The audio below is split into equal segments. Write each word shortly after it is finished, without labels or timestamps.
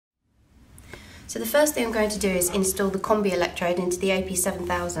So the first thing I'm going to do is install the Combi Electrode into the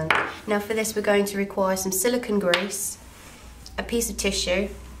AP7000. Now for this we're going to require some silicone grease, a piece of tissue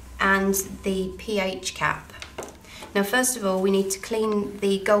and the pH cap. Now first of all we need to clean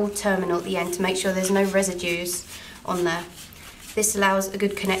the gold terminal at the end to make sure there's no residues on there. This allows a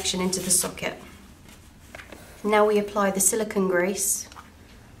good connection into the socket. Now we apply the silicone grease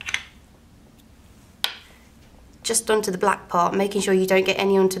just onto the black part, making sure you don't get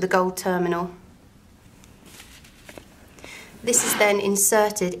any onto the gold terminal. This is then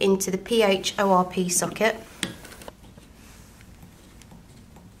inserted into the pH ORP socket.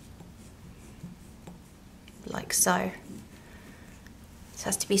 Like so. This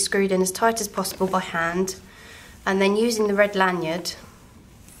has to be screwed in as tight as possible by hand, and then using the red lanyard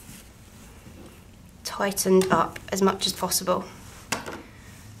tightened up as much as possible.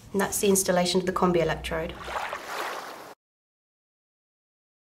 And that's the installation of the Combi Electrode.